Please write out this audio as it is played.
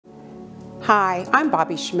Hi, I'm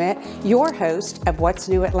Bobby Schmidt, your host of What's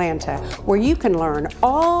New Atlanta, where you can learn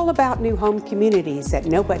all about new home communities that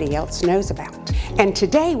nobody else knows about. And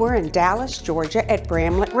today we're in Dallas, Georgia at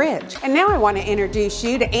Bramlett Ridge. And now I want to introduce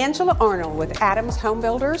you to Angela Arnold with Adams Home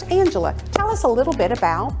Builders. Angela, tell us a little bit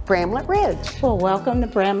about Bramlett Ridge. Well, welcome to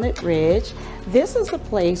Bramlett Ridge. This is a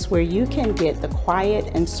place where you can get the quiet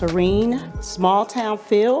and serene small town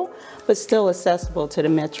feel, but still accessible to the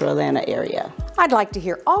metro Atlanta area. I'd like to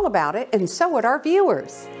hear all about it, and so would our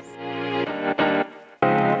viewers.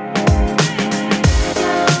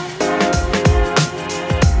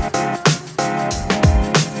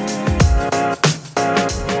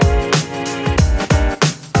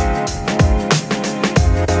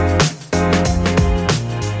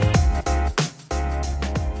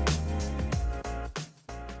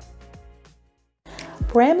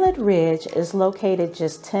 Bramlett Ridge is located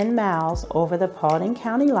just 10 miles over the Paulding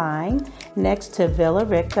County line next to Villa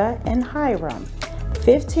Rica and Hiram,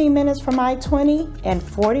 15 minutes from I-20 and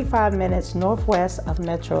 45 minutes northwest of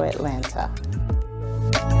Metro Atlanta.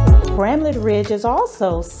 Bramlett Ridge is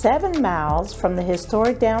also 7 miles from the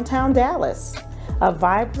historic downtown Dallas, a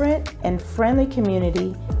vibrant and friendly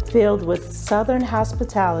community filled with Southern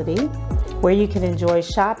hospitality where you can enjoy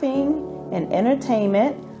shopping and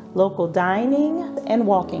entertainment, local dining, and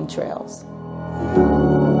walking trails.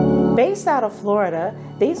 Based out of Florida,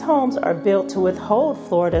 these homes are built to withhold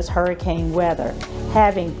Florida's hurricane weather,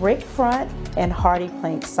 having brick front and hardy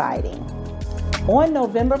plank siding. On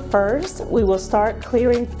November 1st, we will start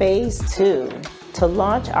clearing Phase 2 to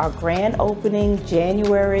launch our grand opening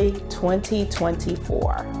January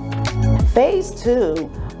 2024. Phase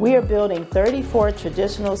 2, we are building 34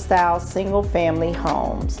 traditional style single family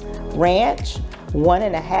homes, ranch,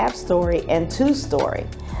 1.5 story and 2 story,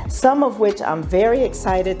 some of which I'm very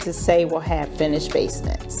excited to say will have finished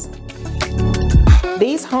basements.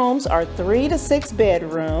 These homes are 3 to 6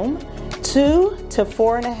 bedroom, 2 to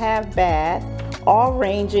 4.5 bath, all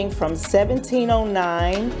ranging from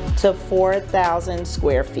 1,709 to 4,000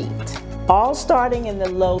 square feet, all starting in the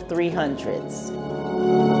low 300s.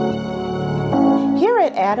 Here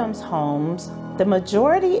at Adams Homes, the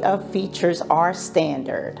majority of features are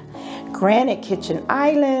standard. Granite kitchen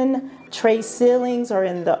island, tray ceilings are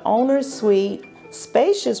in the owner's suite,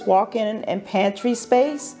 spacious walk-in and pantry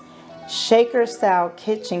space, shaker-style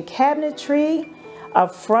kitchen cabinetry, a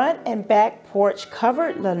front and back porch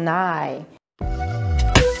covered lanai,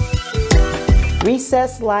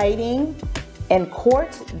 recessed lighting, and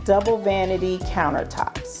quartz double vanity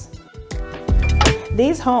countertops.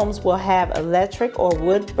 These homes will have electric or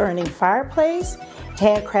wood-burning fireplace,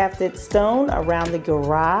 handcrafted stone around the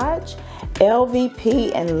garage,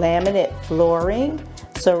 LVP and laminate flooring,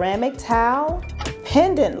 ceramic tile,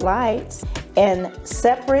 pendant lights, and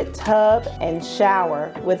separate tub and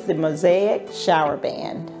shower with the mosaic shower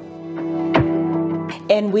band.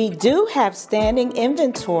 And we do have standing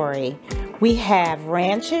inventory. We have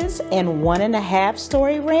ranches and 1.5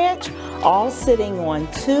 story ranch, all sitting on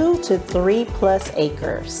 2 to 3+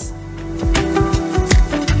 acres.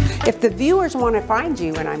 If the viewers want to find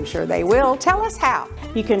you, and I'm sure they will, tell us how.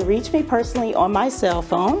 You can reach me personally on my cell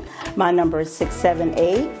phone. My number is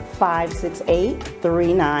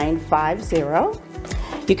 678-568-3950.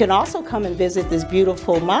 You can also come and visit this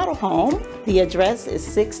beautiful model home. The address is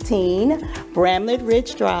 16 Bramlett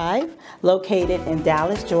Ridge Drive, located in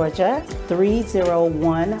Dallas, Georgia,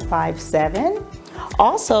 30157.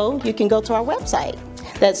 Also, you can go to our website.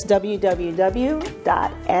 That's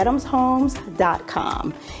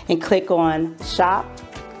www.adamshomes.com and click on Shop,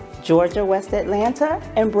 Georgia, West Atlanta,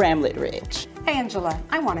 and Bramlett Ridge. Angela,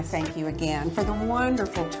 I want to thank you again for the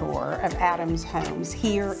wonderful tour of Adams Homes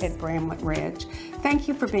here at Bramlett Ridge. Thank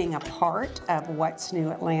you for being a part of What's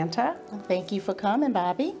New Atlanta. Thank you for coming,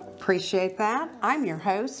 Bobby. Appreciate that. I'm your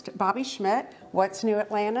host, Bobby Schmidt, What's New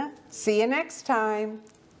Atlanta. See you next time.